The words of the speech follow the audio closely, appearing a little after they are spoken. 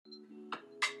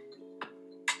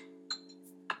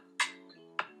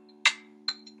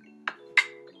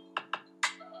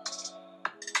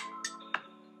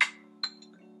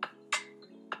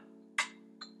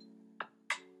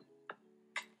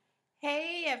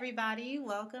everybody.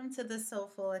 Welcome to the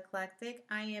Soulful Eclectic.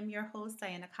 I am your host,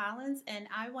 Diana Collins, and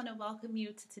I want to welcome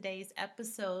you to today's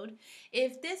episode.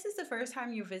 If this is the first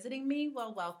time you're visiting me,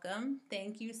 well, welcome.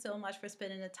 Thank you so much for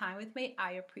spending the time with me.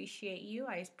 I appreciate you.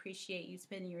 I appreciate you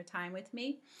spending your time with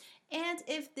me. And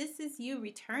if this is you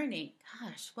returning,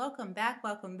 gosh, welcome back,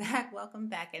 welcome back, welcome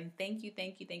back. And thank you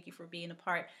for being a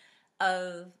part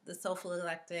of the Soulful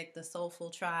Eclectic, the Soulful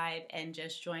Tribe, and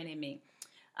just joining me.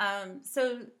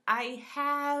 So I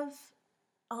have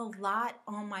a lot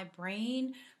on my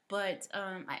brain, but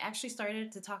I actually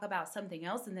started to talk about something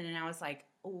else, and then I was like,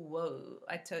 oh, whoa,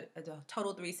 I took a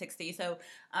total 360. So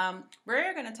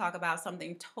we're going to talk about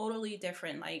something totally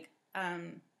different. I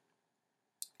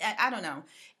don't know.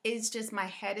 It's just my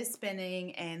head is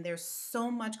spinning, and there's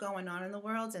so much going on in the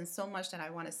world, and so much that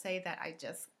I want to say that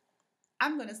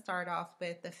I'm going to start off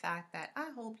with the fact that I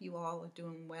hope you all are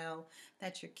doing well,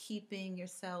 that you're keeping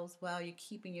yourselves well, you're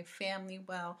keeping your family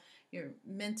well, you're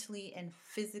mentally and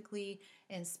physically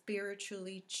and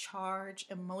spiritually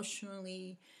charged,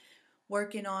 emotionally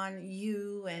working on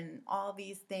you and all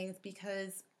these things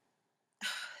because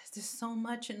there's so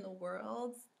much in the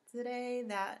world today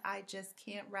that I just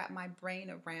can't wrap my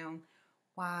brain around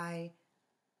why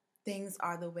things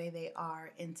are the way they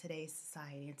are in today's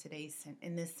society,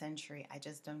 in this century. I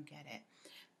just don't get it.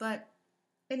 But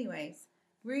anyways,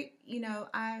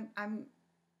 I'm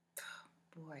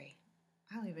boy,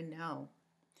 I don't even know.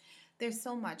 There's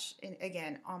so much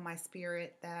again on my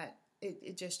spirit that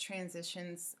it just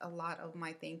transitions a lot of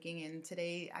my thinking. And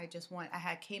today I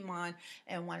had came on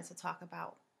and wanted to talk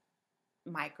about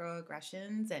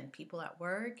microaggressions and people at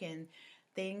work and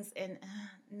things. And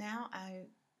now I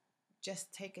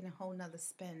just taken a whole nother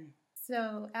spin.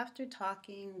 So, after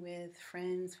talking with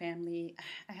friends, family,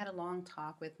 I had a long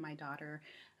talk with my daughter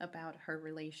about her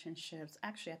relationships.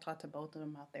 Actually, I talked to both of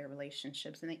them about their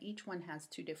relationships, and each one has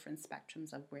two different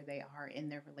spectrums of where they are in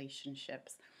their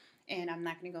relationships. And I'm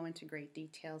not going to go into great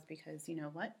details because you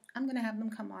know what? I'm going to have them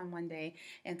come on one day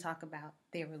and talk about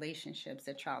their relationships,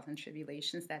 their trials and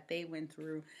tribulations that they went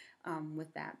through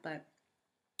with that. But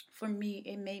for me,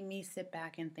 it made me sit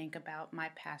back and think about my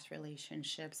past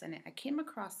relationships. And I came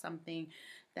across something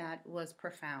that was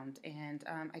profound. And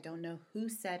I don't know who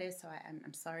said it, so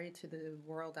I'm sorry to the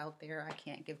world out there. I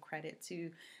can't give credit to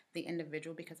the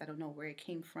individual because I don't know where it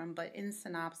came from. But in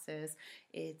synopsis,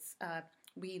 it's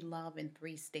we love in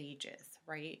three stages,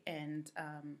 right? And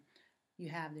you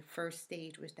have the first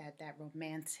stage, which that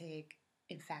romantic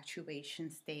infatuation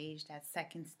stage. That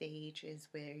second stage is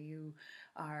where you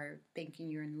are thinking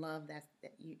you're in love. That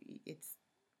you it's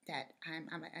that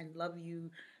I love you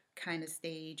kind of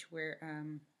stage where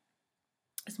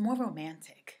it's more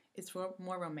romantic. It's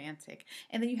more romantic,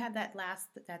 and then you have that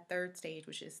third stage,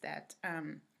 which is that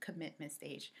commitment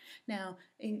stage. Now,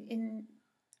 in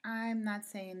I'm not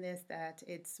saying this that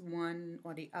it's one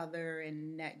or the other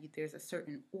and that there's a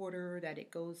certain order that it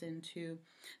goes into,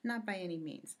 not by any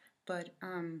means. But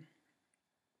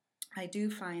I do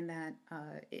find that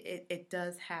it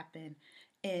does happen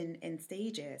in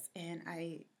stages, and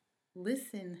I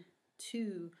listen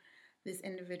to this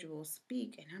individual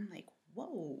speak, and I'm like,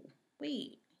 whoa,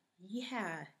 wait,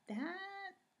 yeah, that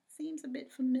seems a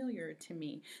bit familiar to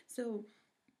me. So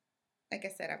like I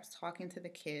said, I was talking to the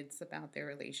kids about their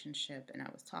relationship and I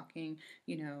was talking,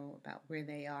 about where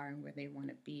they are and where they want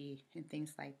to be and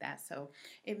things like that. So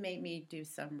it made me do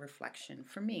some reflection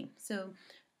for me. So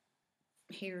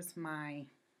here's my,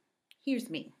 here's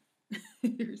me,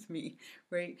 here's me,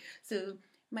 right? So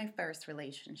my first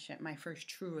relationship, my first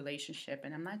true relationship,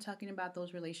 and I'm not talking about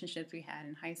those relationships we had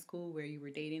in high school where you were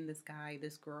dating this guy,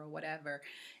 this girl, whatever,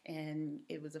 and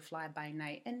it was a fly by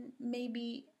night. And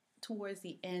maybe towards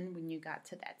the end when you got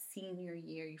to that senior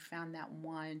year you found that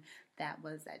one that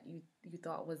you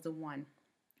thought was the one.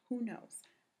 Who knows?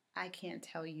 I can't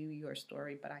tell you your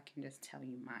story, but I can just tell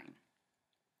you mine.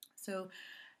 So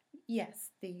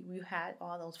yes, you had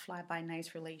all those fly by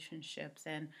nights relationships,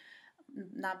 and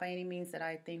not by any means that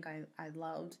I think I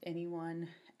loved anyone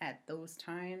at those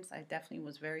times. I definitely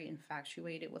was very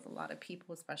infatuated with a lot of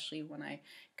people, especially when I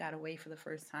got away for the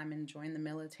first time and joined the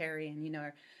military. And,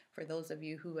 for those of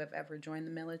you who have ever joined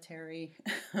the military,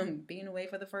 being away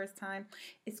for the first time,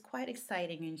 it's quite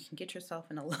exciting and you can get yourself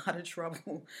in a lot of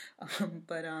trouble.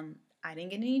 But I didn't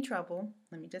get any trouble.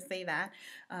 Let me just say that.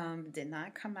 Did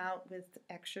not come out with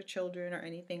extra children or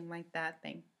anything like that.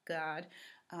 Thank God.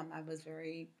 I was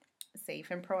very safe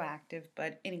and proactive.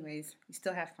 But anyways, you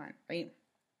still have fun, right?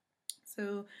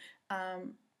 So,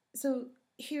 um, so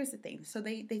here's the thing. So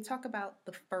they talk about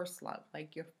the first love,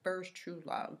 like your first true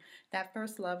love. That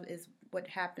first love is what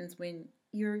happens when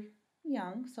you're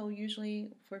young. So usually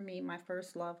for me, my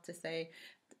first love to say,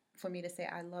 for me to say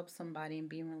I love somebody and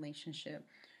be in a relationship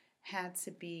had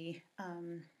to be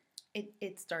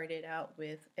it started out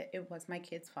with it was my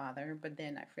kid's father, but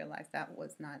then I realized that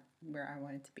was not where I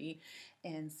wanted to be,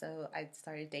 and so I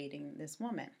started dating this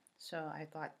woman. So I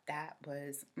thought that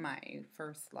was my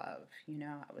first love.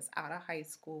 I was out of high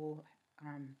school,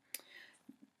 um,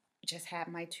 just had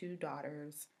my two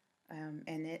daughters, and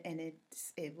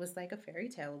it was like a fairy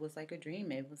tale. It was like a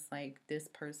dream. It was like this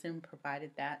person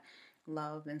provided that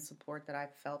love and support that I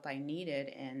felt I needed,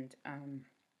 and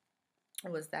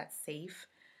it was that safe.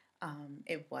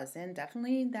 It wasn't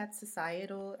definitely that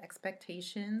societal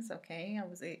expectations. Okay, I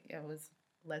was a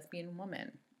lesbian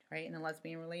woman, right, in a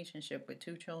lesbian relationship with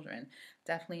two children.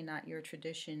 Definitely not your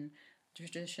traditional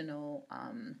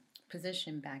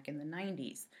position back in the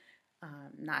 '90s.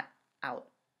 Not out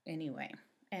anyway.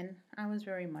 And I was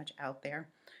very much out there,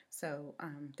 so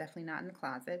definitely not in the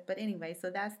closet. But anyway, so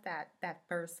that's that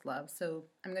first love. So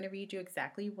I'm gonna read you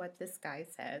exactly what this guy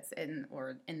says, and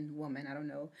or in woman, I don't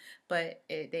know, but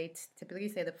they typically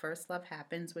say the first love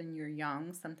happens when you're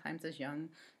young, sometimes as young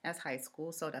as high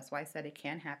school. So that's why I said it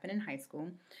can happen in high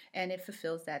school, and it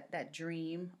fulfills that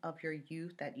dream of your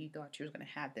youth that you thought you were gonna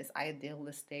have this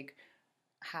idealistic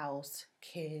house,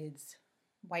 kids,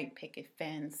 white picket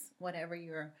fence, whatever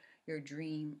your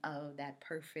dream of that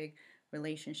perfect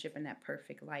relationship and that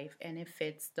perfect life, and it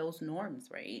fits those norms,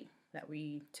 right? That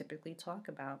we typically talk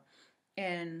about,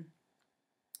 and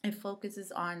it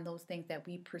focuses on those things that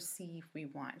we perceive we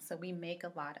want. So we make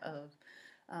a lot of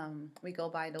we go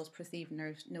by those perceived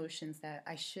notions that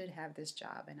I should have this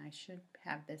job and I should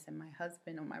have this, and my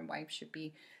husband or my wife should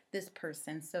be this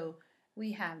person. So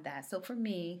we have that. So for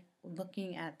me,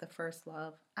 looking at the first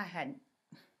love,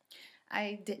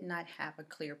 I did not have a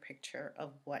clear picture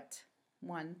of what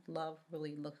one love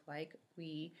really looked like.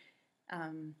 We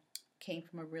um, came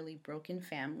from a really broken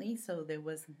family, so there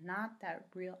was not that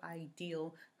real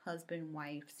ideal husband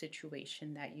wife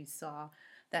situation that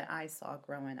I saw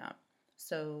growing up.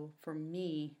 So for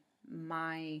me,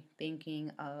 my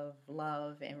thinking of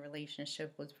love and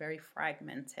relationship was very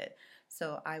fragmented.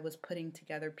 So I was putting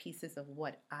together pieces of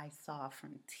what I saw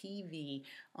from TV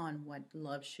on what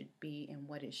love should be and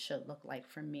what it should look like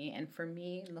for me. And for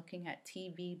me, looking at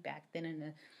TV back then in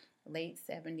the late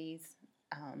 70s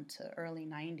to early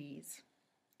 90s.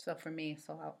 So for me,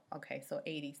 okay, so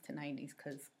 80s to 90s,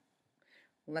 because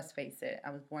let's face it,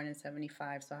 I was born in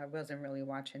 75, so I wasn't really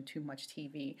watching too much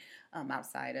TV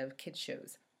outside of kids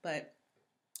shows. But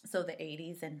so the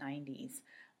 80s and 90s,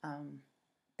 um,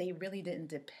 they really didn't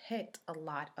depict a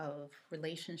lot of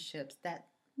relationships that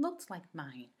looked like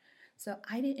mine. So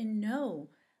I didn't know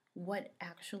what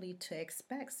actually to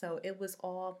expect. So it was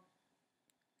all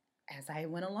as I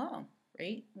went along,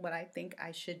 right? What I think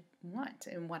I should want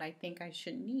and what I think I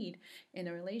should need in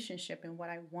a relationship and what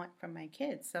I want from my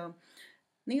kids. So,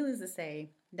 needless to say,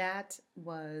 that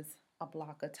was a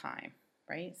block of time,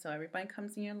 right? So everybody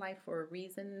comes in your life for a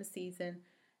reason and a season,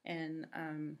 and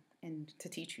to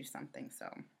teach you something.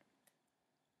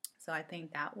 So I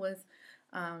think that was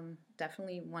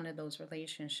definitely one of those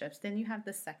relationships. Then you have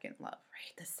the second love,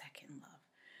 right? The second love.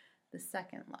 The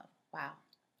second love. Wow.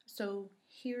 So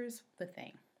here's the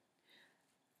thing.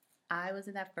 I was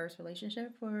in that first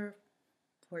relationship for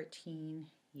 14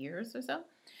 years or so.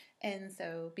 And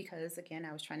so, because again,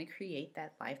 I was trying to create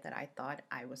that life that I thought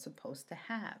I was supposed to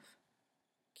have,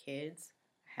 kids,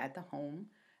 I had the home,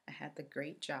 I had the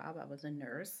great job. I was a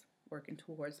nurse working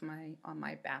towards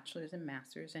my bachelor's and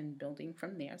master's and building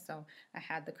from there. So I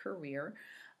had the career.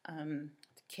 The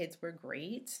kids were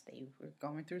great. They were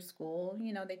going through school.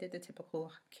 They did the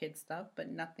typical kid stuff, but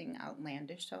nothing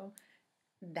outlandish. So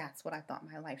that's what I thought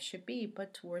my life should be.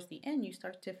 But towards the end, you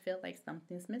start to feel like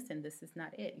something's missing. This is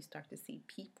not it. You start to see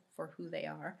people for who they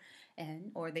are,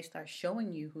 or they start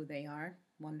showing you who they are.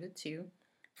 One to two.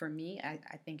 For me,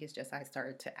 I think it's just I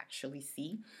started to actually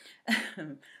see.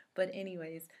 But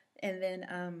anyways, and then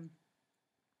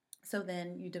so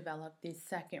then you develop this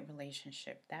second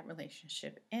relationship. That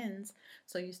relationship ends,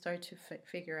 so you start to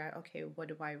figure out, okay, what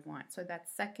do I want? So that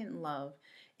second love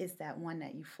is that one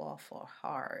that you fall for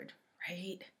hard,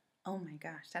 right? Oh my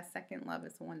gosh, that second love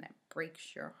is the one that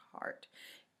breaks your heart.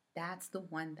 That's the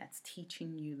one that's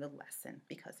teaching you the lesson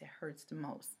because it hurts the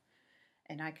most.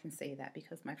 And I can say that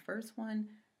because my first one,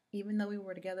 even though we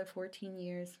were together 14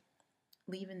 years,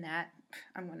 leaving that,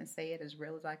 I'm going to say it as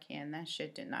real as I can, that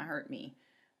shit did not hurt me.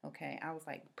 Okay, I was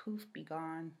like, poof, be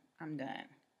gone, I'm done,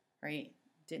 right?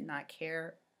 Did not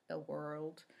care. The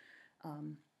world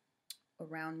um,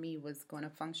 around me was going to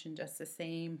function just the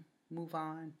same. Move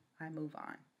on, I move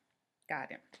on.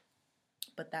 Got it.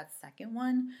 But that second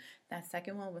one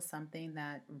was something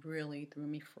that really threw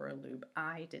me for a loop.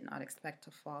 I did not expect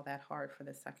to fall that hard for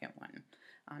the second one.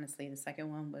 Honestly, the second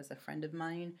one was a friend of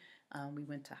mine. We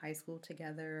went to high school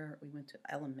together. We went to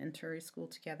elementary school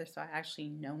together. So I actually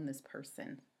known this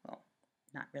person. Well,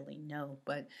 not really know,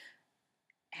 but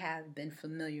have been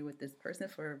familiar with this person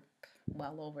for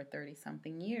well over 30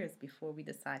 something years before we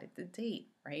decided to date,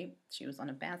 right? She was on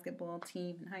a basketball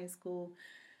team in high school,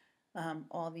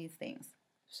 all these things.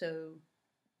 So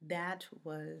that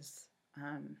was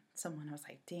someone I was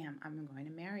like, damn, I'm going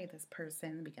to marry this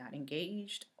person. We got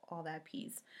engaged, all that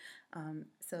piece.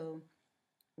 So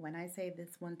when I say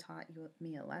this one taught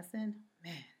me a lesson,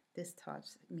 man, this taught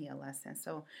me a lesson.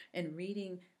 So in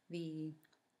reading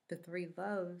the three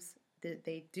loves,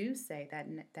 they do say that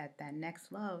that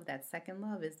next love, that second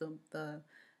love, is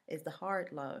the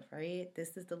hard love, right?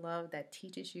 This is the love that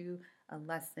teaches you a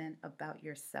lesson about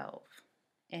yourself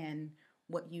and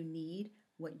what you need,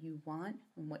 what you want,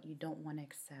 and what you don't want to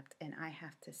accept. And I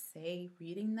have to say,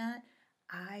 reading that,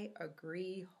 I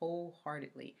agree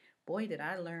wholeheartedly. Boy, did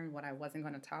I learn what I wasn't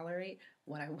going to tolerate,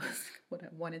 what I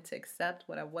wanted to accept,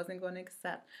 what I wasn't going to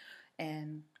accept,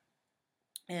 and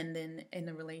then in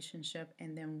the relationship,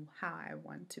 and then how I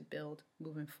want to build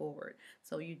moving forward.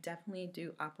 So you definitely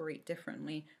do operate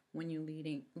differently when you're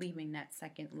leaving that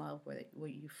second love where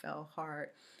you fell hard.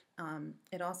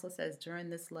 It also says during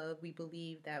this love, we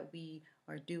believe that we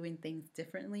are doing things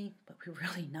differently, but we're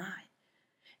really not.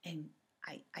 And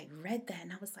I read that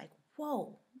and I was like,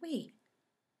 whoa, wait,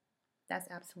 that's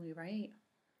absolutely right.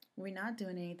 We're not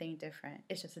doing anything different.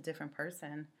 It's just a different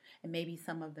person. And maybe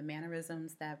some of the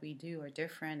mannerisms that we do are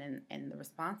different and the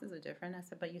responses are different. I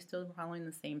said, but you're still following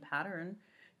the same pattern.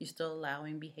 You're still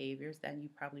allowing behaviors that you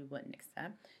probably wouldn't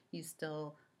accept. You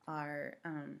still are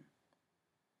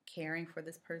caring for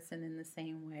this person in the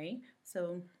same way.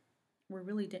 So we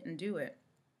really didn't do it.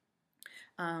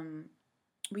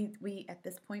 We at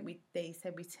this point they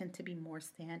said we tend to be more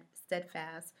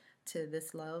steadfast to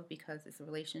this love because it's a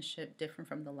relationship different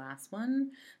from the last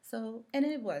one. So, and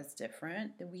it was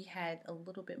different. We had a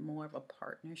little bit more of a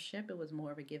partnership. It was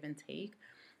more of a give and take.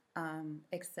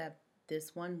 Except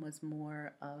this one was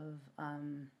more of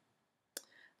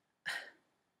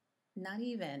not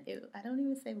even. I don't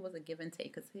even say it was a give and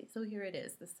take. So here it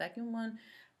is. The second one,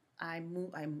 I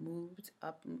moved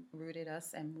up, rooted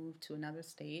us, and moved to another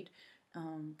state.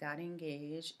 Got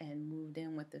engaged and moved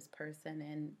in with this person.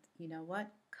 And you know what?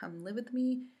 Come live with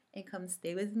me and come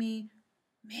stay with me.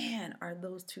 Man, are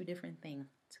those two different things?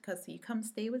 Because you come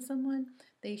stay with someone,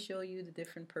 they show you the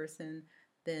different person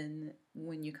than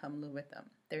when you come live with them.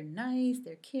 They're nice,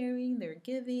 they're caring, they're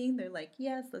giving, they're like,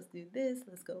 yes, let's do this,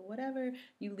 let's go, whatever.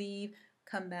 You leave,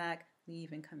 come back,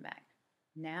 leave, and come back.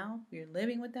 Now you're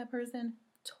living with that person,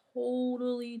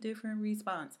 totally different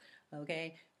response.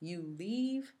 Okay, you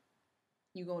leave,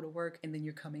 you go to work, and then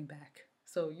you're coming back.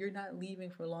 So you're not leaving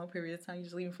for a long period of time. You're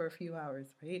just leaving for a few hours,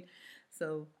 right?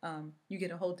 So you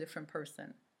get a whole different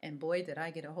person. And boy, did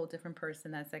I get a whole different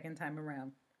person that second time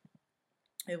around.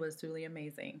 It was truly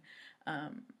amazing,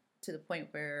 to the point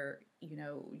where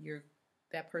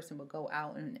that person would go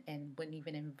out and wouldn't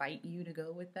even invite you to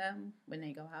go with them when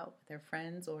they go out with their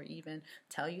friends, or even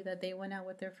tell you that they went out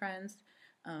with their friends.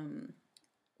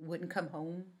 Wouldn't come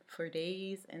home for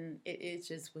days, and it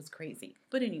just was crazy.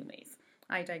 But anyways,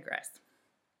 I digress.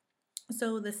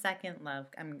 So the second love,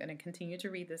 I'm going to continue to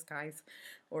read this guy's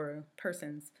or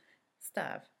person's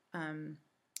stuff.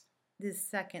 This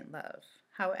second love,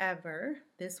 however,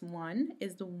 this one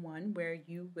is the one where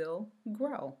you will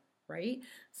grow, right?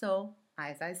 So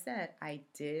as I said, I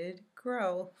did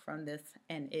grow from this,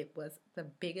 and it was the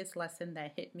biggest lesson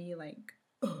that hit me like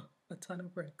a ton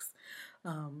of bricks.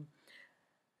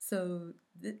 So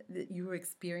you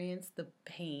experience the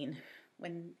pain.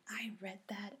 When I read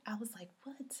that, I was like,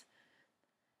 what?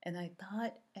 And I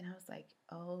thought, and I was like,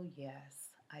 oh,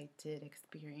 yes, I did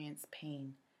experience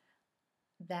pain.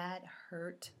 That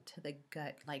hurt to the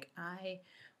gut.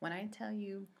 When I tell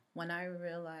you, when I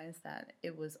realized that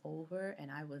it was over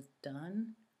and I was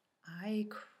done, I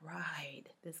cried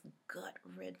this gut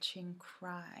wrenching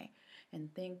cry.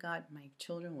 And thank God my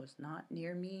children was not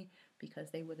near me, because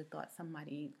they would have thought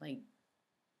somebody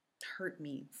hurt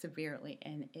me severely,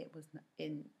 and it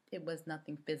was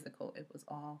nothing physical. It was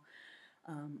all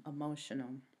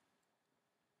emotional.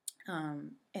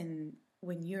 And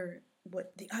when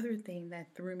what the other thing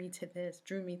that drew me to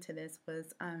this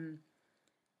was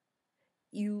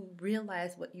you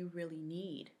realize what you really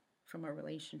need from a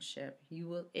relationship. You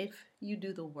will, if you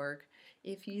do the work,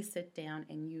 if you sit down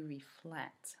and you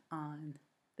reflect on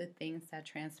the things that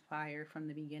transpire from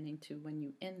the beginning to when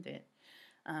you end it.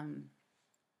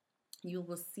 you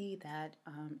will see that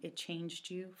it changed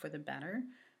you for the better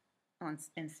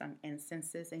in some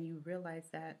instances, and you realize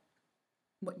that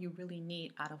what you really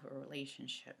need out of a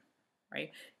relationship,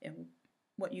 right? And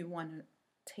what you want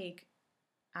to take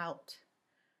out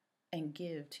and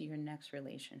give to your next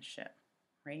relationship,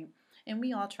 right? And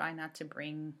we all try not to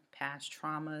bring past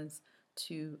traumas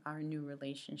to our new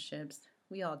relationships.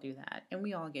 We all do that, and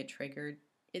we all get triggered.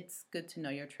 It's good to know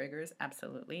your triggers,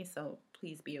 absolutely. So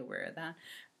please be aware of that.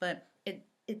 But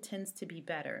it tends to be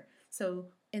better. So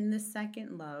in the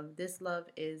second love, this love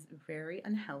is very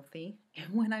unhealthy.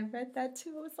 And when I read that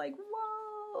too, I was like,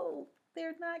 whoa,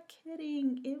 they're not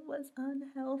kidding. It was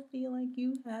unhealthy. Like,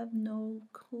 you have no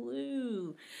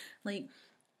clue. Like,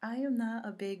 I am not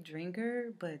a big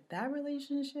drinker, but that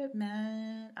relationship,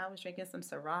 man, I was drinking some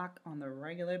Ciroc on the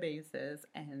regular basis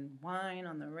and wine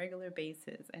on the regular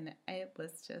basis, and it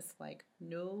was just like,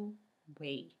 no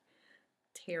way.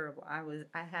 Terrible.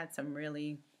 I had some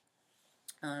really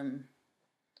um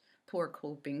poor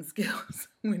coping skills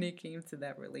when it came to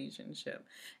that relationship,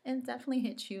 and definitely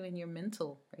hits you in your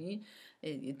mental, right?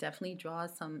 It definitely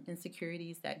draws some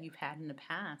insecurities that you've had in the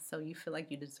past, so you feel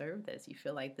like you deserve this, you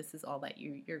feel like this is all that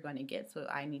you're going to get, so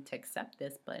I need to accept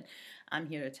this. But I'm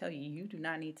here to tell you, you do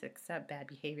not need to accept bad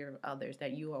behavior of others,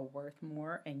 that you are worth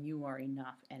more and you are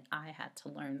enough. And I had to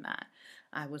learn that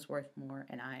I was worth more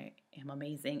and I am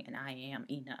amazing and I am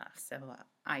enough. So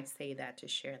I say that to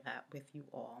share that with you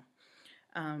all.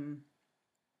 um,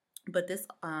 but this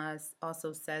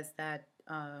also says that,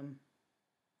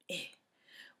 eh,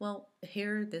 well,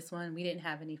 here, this one, we didn't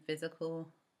have any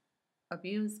physical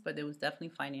abuse, but there was definitely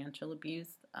financial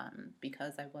abuse,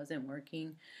 because I wasn't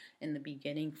working in the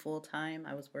beginning full time.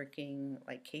 I was working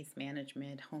like case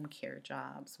management, home care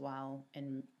jobs while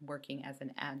and working as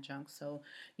an adjunct. So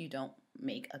you don't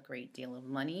make a great deal of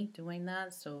money doing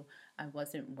that. So I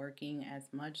wasn't working as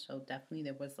much. So definitely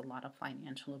there was a lot of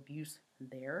financial abuse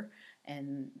there,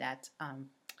 and that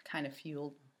kind of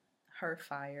fueled her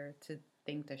fire to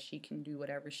think that she can do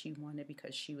whatever she wanted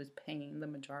because she was paying the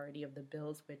majority of the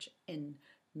bills, which in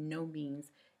no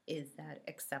means is that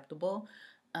acceptable.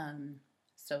 Um,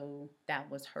 so that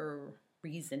was her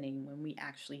reasoning when we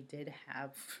actually did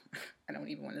have, I don't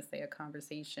even want to say a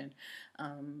conversation,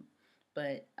 um,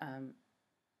 but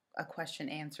a question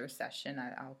answer session,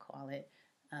 I'll call it.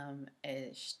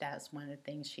 That's one of the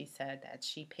things she said, that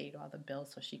she paid all the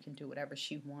bills so she can do whatever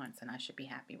she wants, and I should be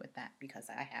happy with that because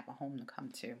I have a home to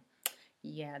come to.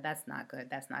 Yeah, that's not good.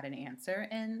 That's not an answer.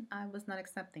 And I was not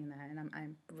accepting that. And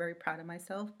I'm very proud of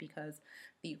myself because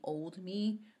the old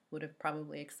me would have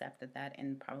probably accepted that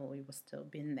and probably was still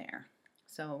been there.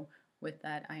 So, with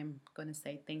that, I'm going to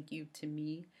say thank you to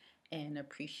me and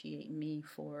appreciate me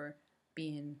for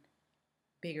being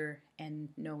bigger and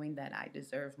knowing that I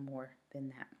deserve more than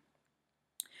that.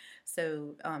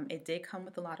 So, it did come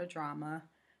with a lot of drama,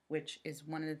 which is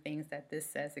one of the things that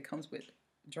this says. It comes with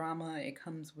drama, it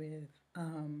comes with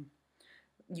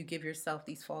you give yourself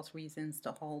these false reasons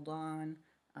to hold on.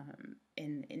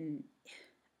 And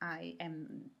I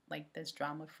am like this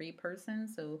drama free person.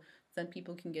 So some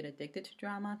people can get addicted to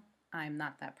drama. I'm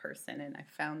not that person. And I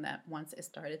found that once it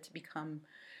started to become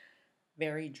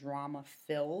very drama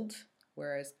filled,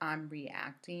 whereas I'm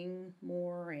reacting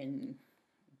more and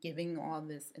giving all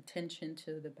this attention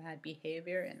to the bad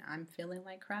behavior and I'm feeling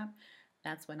like crap,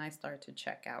 that's when I start to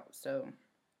check out. So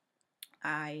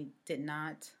I did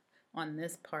not, on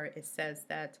this part, it says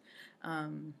that,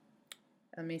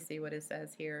 let me see what it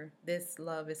says here. This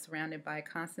love is surrounded by a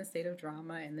constant state of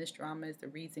drama, and this drama is the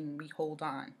reason we hold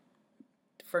on.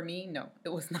 For me, no, it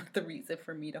was not the reason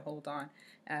for me to hold on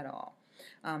at all.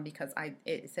 Because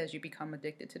it says you become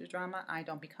addicted to the drama. I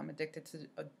don't become addicted to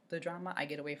the drama. I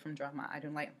get away from drama. I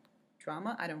don't like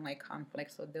drama. I don't like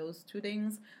conflict. So those two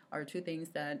things are two things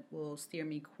that will steer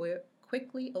me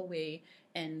quickly away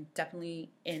and definitely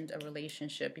end a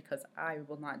relationship because I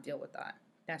will not deal with that.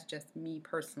 That's just me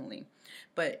personally.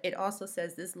 But it also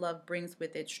says this love brings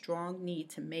with it strong need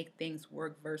to make things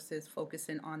work versus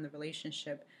focusing on the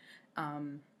relationship,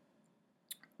 um,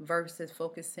 versus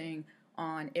focusing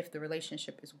on if the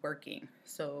relationship is working.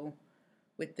 So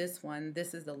with this one,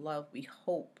 this is the love we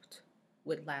hoped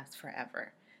would last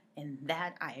forever. And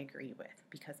that I agree with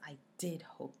because I did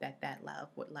hope that that love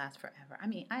would last forever. I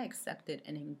mean, I accepted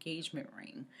an engagement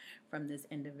ring from this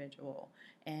individual.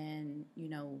 And,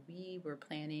 we were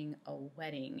planning a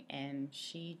wedding and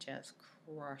she just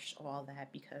crushed all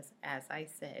that because, as I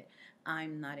said,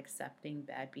 I'm not accepting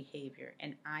bad behavior.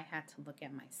 And I had to look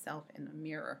at myself in the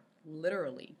mirror,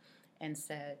 literally, and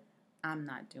said, I'm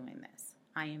not doing this.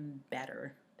 I am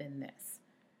better than this.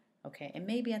 Okay, and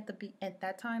maybe at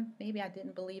that time, maybe I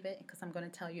didn't believe it because I'm going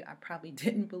to tell you I probably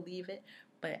didn't believe it.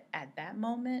 But at that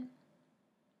moment,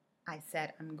 I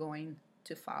said I'm going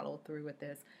to follow through with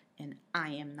this, and I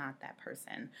am not that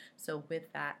person. So with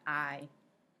that, I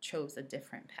chose a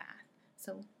different path.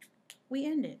 So we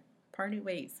ended, parted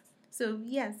ways. So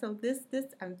yeah, so this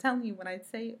I'm telling you, when I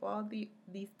say all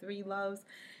these three loves,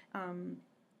 um,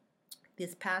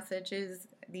 these passages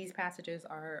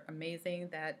are amazing.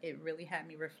 That it really had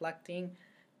me reflecting,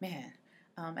 man.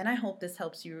 And I hope this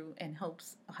helps you, and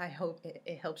I hope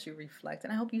it helps you reflect,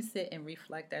 and I hope you sit and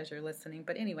reflect as you're listening.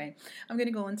 But anyway, I'm gonna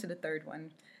go into the third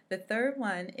one. The third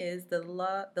one is the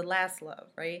last love,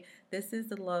 right? This is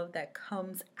the love that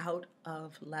comes out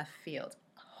of left field.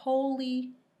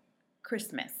 Holy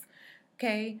Christmas.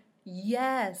 Okay?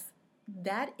 Yes,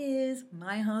 that is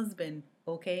my husband.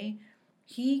 Okay?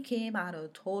 He came out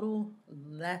of total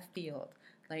left field.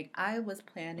 Like, I was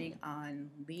planning on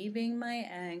leaving my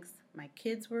ex. My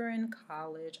kids were in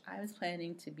college. I was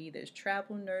planning to be this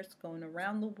travel nurse going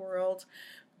around the world,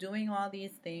 doing all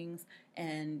these things,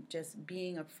 and just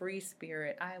being a free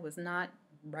spirit. I was not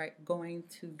going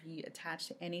to be attached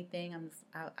to anything.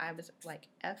 I was like,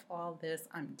 F all this,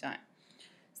 I'm done.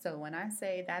 So when I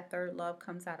say that third love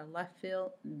comes out of left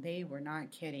field, they were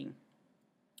not kidding.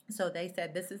 So they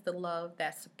said this is the love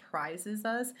that surprises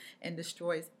us and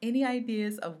destroys any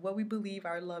ideas of what we believe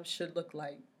our love should look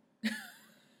like.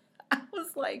 I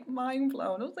was like mind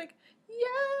blown. I was like,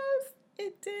 yes,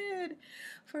 it did.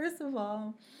 First of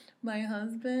all, my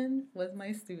husband was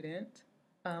my student.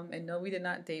 And no, we did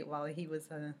not date while he was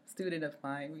a student of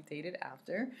mine. We dated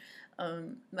after.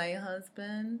 My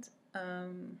husband,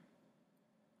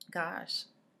 gosh,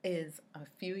 is a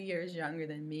few years younger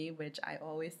than me, which I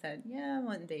always said, yeah, I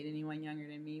wouldn't date anyone younger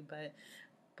than me, but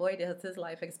boy, does his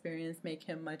life experience make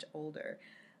him much older.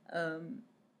 Um,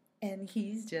 and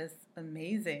he's just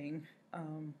amazing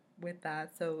with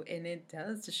that. So, and it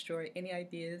does destroy any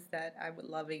ideas that I would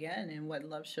love again and what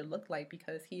love should look like,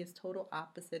 because he is total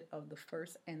opposite of the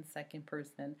first and second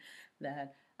person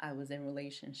that I was in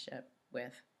relationship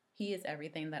with. He is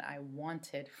everything that I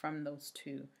wanted from those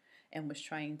two and was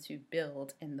trying to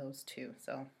build in those two.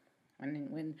 So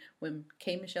when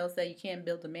K Michelle said you can't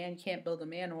build a man, you can't build a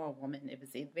man or a woman. If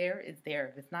it's there, it's there.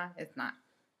 If it's not, it's not.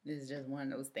 It's just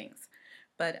one of those things.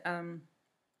 But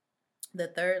the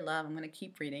third love, I'm going to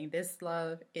keep reading. This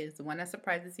love is the one that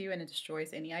surprises you and it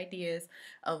destroys any ideas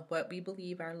of what we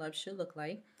believe our love should look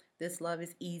like. This love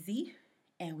is easy,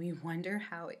 and we wonder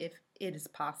how, if it is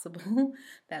possible,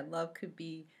 that love could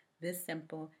be this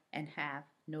simple and have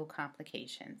no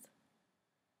complications.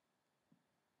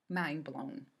 Mind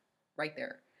blown right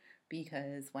there.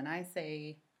 Because when I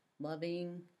say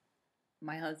loving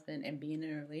my husband and being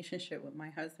in a relationship with my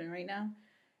husband right now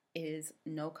is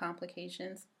no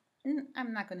complications.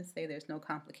 I'm not going to say there's no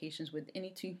complications with any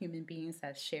two human beings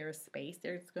that share space.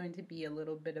 There's going to be a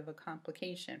little bit of a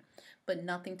complication, but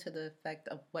nothing to the effect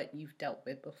of what you've dealt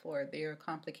with before. There are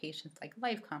complications like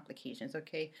life complications.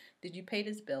 Okay, did you pay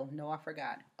this bill? No, I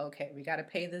forgot. Okay, we got to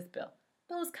pay this bill.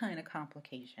 Those kind of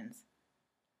complications.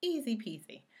 Easy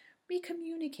peasy. We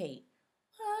communicate.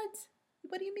 What?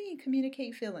 What do you mean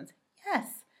communicate feelings?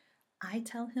 Yes. I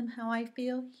tell him how I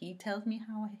feel. He tells me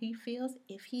how he feels.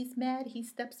 If he's mad, he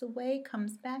steps away,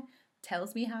 comes back,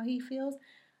 tells me how he feels.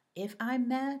 If I'm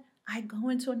mad, I go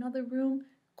into another room,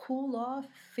 cool off,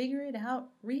 figure it out,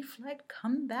 reflect,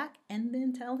 come back, and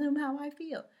then tell him how I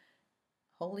feel.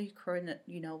 Holy crap,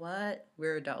 you know what?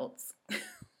 We're adults. What?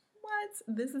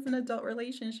 This is an adult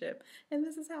relationship, and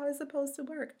this is how it's supposed to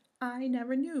work. I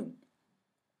never knew.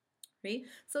 Right?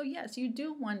 So yes, you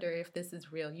do wonder if this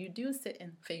is real. You do sit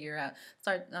and figure out,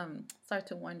 start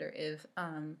to wonder if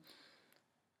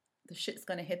the shit's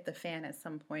gonna hit the fan at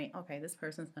some point. Okay, this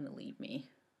person's gonna leave me.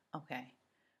 Okay,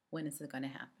 when is it gonna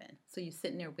happen? So you're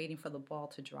sitting there waiting for the ball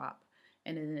to drop,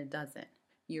 and then it doesn't.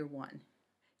 Year one,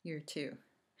 year two,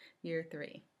 year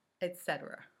three,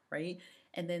 etc. Right?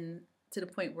 And then to the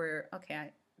point where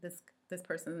this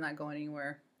person's not going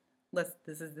anywhere. This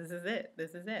is it.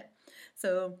 This is it.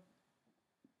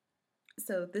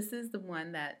 So this is the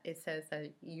one that it says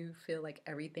that you feel like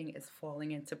everything is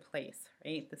falling into place,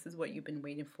 right? This is what you've been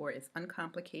waiting for. It's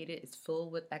uncomplicated. It's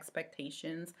filled with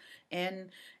expectations and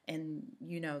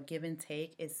give and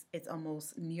take. It's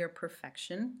almost near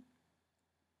perfection.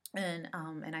 And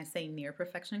I say near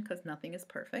perfection because nothing is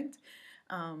perfect,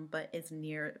 but it's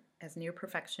near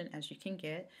perfection as you can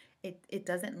get. It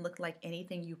doesn't look like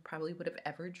anything you probably would have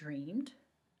ever dreamed,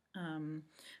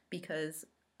 because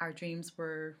our dreams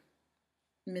were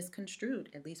misconstrued,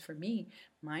 at least for me.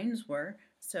 Mine's were.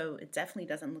 So it definitely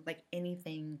doesn't look like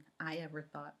anything I ever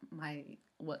thought my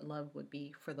what love would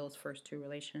be for those first two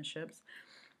relationships.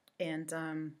 And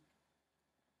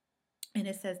and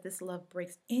it says this love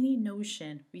breaks any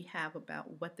notion we have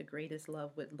about what the greatest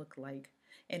love would look like,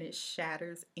 and it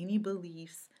shatters any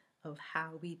beliefs of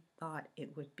how we thought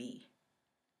it would be.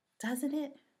 Doesn't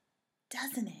it?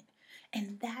 Doesn't it?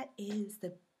 And that is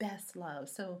the best love.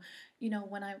 So,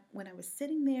 when I was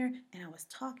sitting there and I was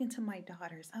talking to my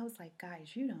daughters, I was like,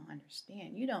 guys, you don't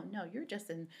understand. You don't know. You're just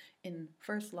in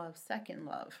first love, second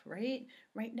love, right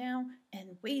now.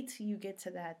 And wait till you get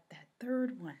to that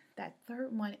third one. That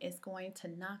third one is going to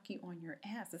knock you on your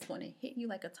ass. It's going to hit you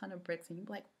like a ton of bricks, and you're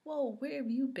like, whoa, where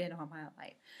have you been all my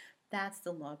life? That's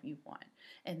the love you want.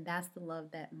 And that's the love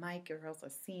that my girls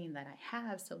are seeing that I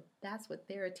have. So that's what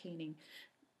they're attaining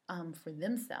for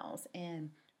themselves. And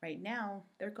right now,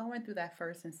 they're going through that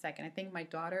first and second. I think my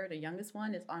daughter, the youngest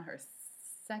one, is on her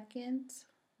second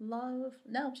love.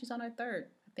 No, she's on her third.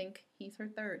 I think he's her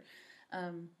third,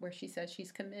 where she says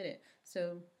she's committed.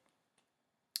 So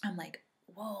I'm like,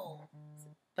 whoa.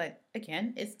 But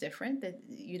again, it's different. That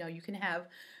you can have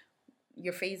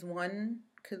your phase one,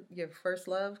 your first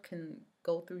love can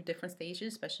go through different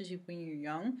stages, especially when you're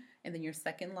young, and then your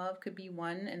second love could be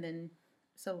one, and then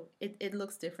so it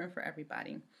looks different for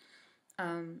everybody.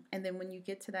 And then when you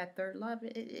get to that third love,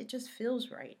 it just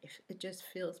feels right. It just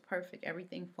feels perfect.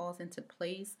 Everything falls into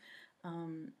place.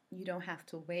 You don't have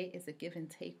to wait. It's a give and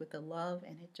take with the love,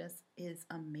 and it just is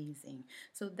amazing.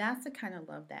 So that's the kind of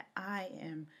love that I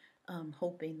am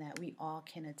hoping that we all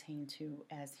can attain to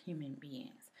as human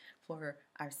beings, for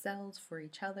ourselves, for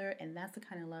each other. And that's the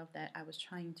kind of love that I was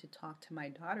trying to talk to my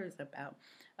daughters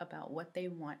about what they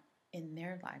want in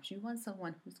their lives. You want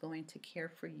someone who's going to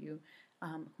care for you,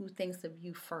 who thinks of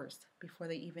you first before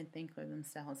they even think of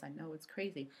themselves. I know it's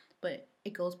crazy, but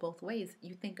it goes both ways.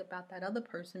 You think about that other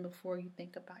person before you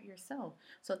think about yourself.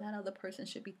 So that other person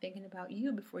should be thinking about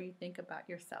you before you think about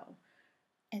yourself.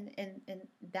 And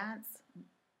that's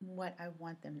what I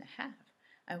want them to have.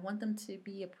 I want them to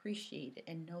be appreciated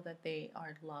and know that they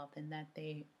are loved and that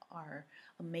they are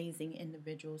amazing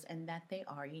individuals and that they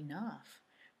are enough,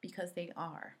 because they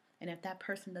are. And if that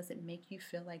person doesn't make you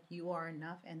feel like you are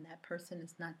enough and that person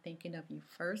is not thinking of you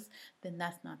first, then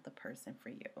that's not the person for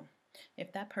you.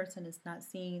 If that person is not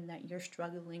seeing that you're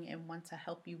struggling and want to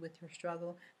help you with your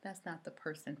struggle, that's not the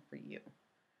person for you.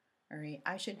 All right.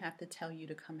 I shouldn't have to tell you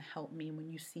to come help me when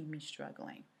you see me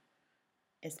struggling,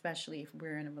 especially if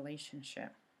we're in a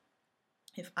relationship.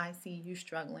 If I see you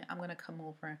struggling, I'm going to come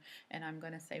over and I'm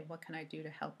going to say, what can I do to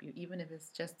help you? Even if it's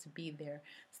just to be there,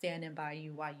 standing by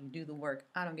you while you do the work.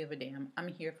 I don't give a damn. I'm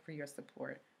here for your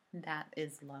support. That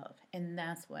is love. And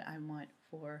that's what I want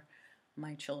for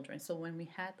my children. So when we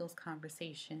had those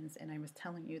conversations and I was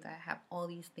telling you that I have all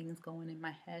these things going in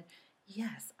my head,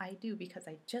 yes, I do, because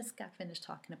I just got finished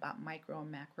talking about micro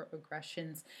and macro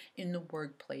aggressions in the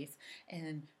workplace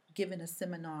and giving a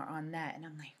seminar on that. And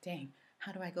I'm like, dang,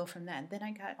 how do I go from that? And then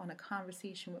I got on a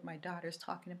conversation with my daughters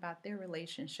talking about their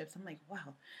relationships. I'm like,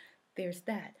 wow, there's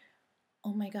that.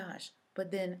 Oh my gosh. But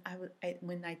then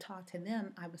when I talked to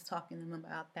them, I was talking to them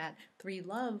about that three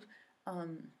love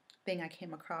um, thing I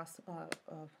came across,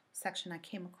 section I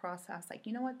came across. I was like,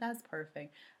 you know what? That's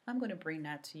perfect. I'm going to bring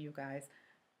that to you guys.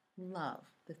 Love,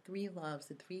 the three loves,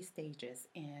 the three stages.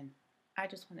 And I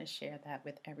just want to share that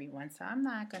with everyone. So I'm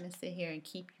not going to sit here and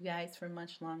keep you guys for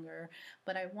much longer,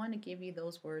 but I want to give you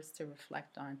those words to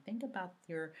reflect on. Think about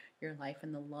your life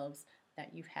and the loves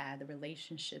that you've had, the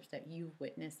relationships that you've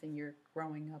witnessed in your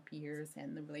growing up years,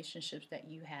 and the relationships that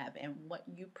you have, and what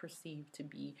you perceive to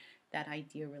be that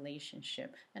ideal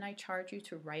relationship. And I charge you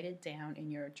to write it down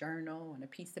in your journal, on a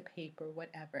piece of paper,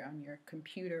 whatever, on your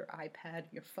computer, iPad,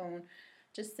 your phone.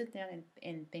 Just sit down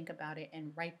and think about it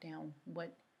and write down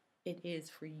what it is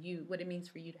for you, what it means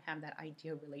for you to have that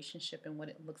ideal relationship and what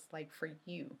it looks like for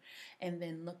you. And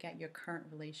then look at your current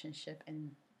relationship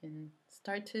and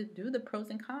start to do the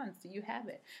pros and cons. Do you have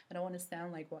it? I don't want to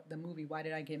sound like what the movie Why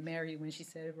Did I Get Married, when she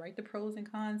said write the pros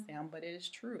and cons down, but it is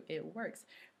true. It works.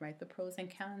 Write the pros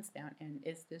and cons down, and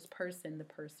is this person the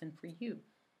person for you?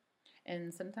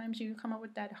 And sometimes you come up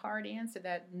with that hard answer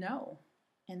that no.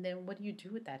 And then what do you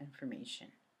do with that information?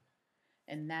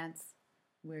 And that's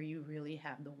where you really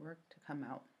have the work to come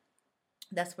out.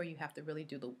 That's where you have to really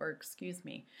do the work,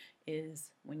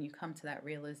 is when you come to that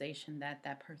realization that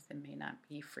that person may not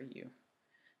be for you.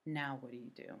 Now what do you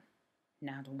do?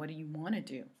 Now what do you want to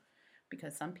do?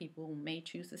 Because some people may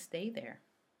choose to stay there.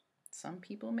 Some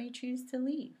people may choose to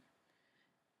leave.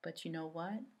 But you know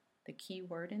what? The key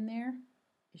word in there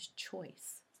is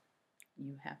choice.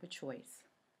 You have a choice.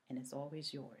 and it's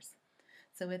always yours.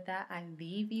 So, with that, I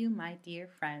leave you, my dear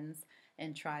friends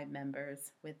and tribe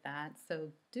members, with that. So,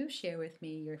 do share with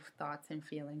me your thoughts and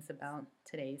feelings about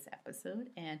today's episode.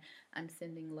 And I'm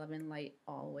sending love and light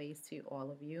always to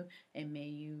all of you. And may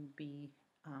you be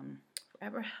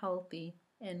forever healthy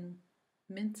and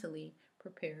mentally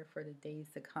prepared for the days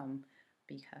to come.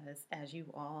 Because as you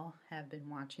all have been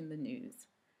watching the news,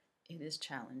 it is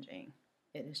challenging.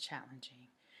 It is challenging.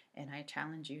 And I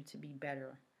challenge you to be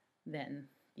better than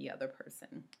the other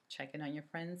person. Check in on your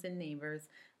friends and neighbors,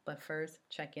 but first,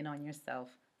 check in on yourself.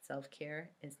 Self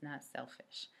care is not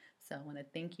selfish. So, I want to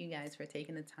thank you guys for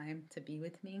taking the time to be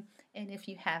with me. And if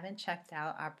you haven't checked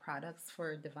out our products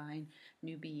for Divine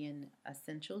Nubian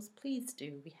Essentials, please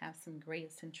do. We have some great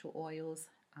essential oils,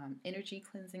 energy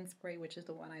cleansing spray, which is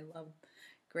the one I love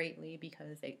greatly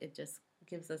because it just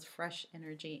gives us fresh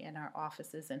energy in our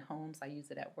offices and homes. I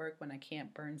use it at work when I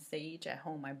can't burn sage. At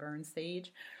home, I burn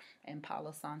sage and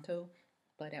Palo Santo,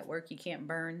 but at work, you can't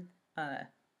burn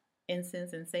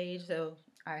incense and sage, so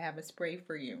I have a spray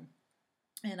for you.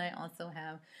 And I also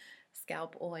have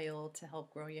scalp oil to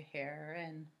help grow your hair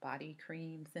and body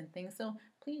creams and things. So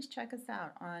please check us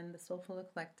out on the Soulful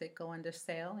Eclectic. Go under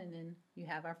sale, and then you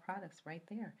have our products right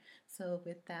there. So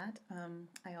with that,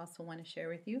 I also want to share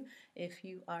with you, if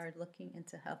you are looking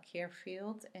into healthcare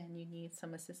fields and you need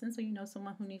some assistance, or you know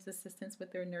someone who needs assistance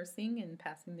with their nursing and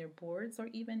passing their boards, or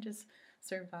even just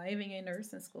surviving in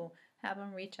nursing school, have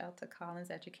them reach out to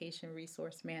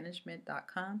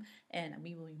collinseducationresourcemanagement.com, and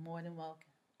we will be more than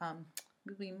welcome.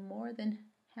 We'll be more than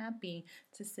happy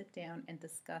to sit down and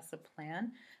discuss a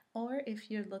plan. Or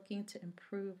if you're looking to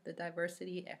improve the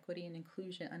diversity, equity, and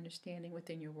inclusion understanding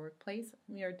within your workplace,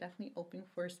 we are definitely open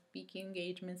for speaking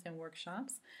engagements and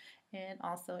workshops. And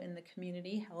also in the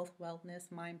community, health,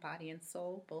 wellness, mind, body, and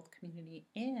soul, both community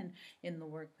and in the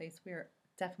workplace, we are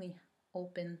definitely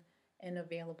open and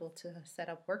available to set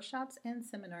up workshops and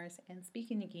seminars and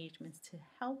speaking engagements to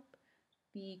help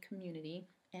the community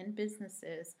and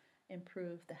businesses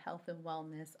improve the health and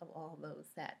wellness of all those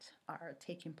that are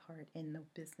taking part in the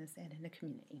business and in the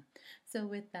community. So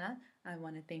with that, I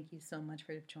want to thank you so much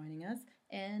for joining us,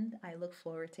 and I look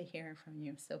forward to hearing from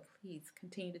you. So please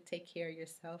continue to take care of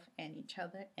yourself and each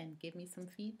other and give me some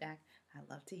feedback. I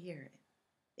love to hear it.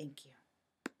 Thank you.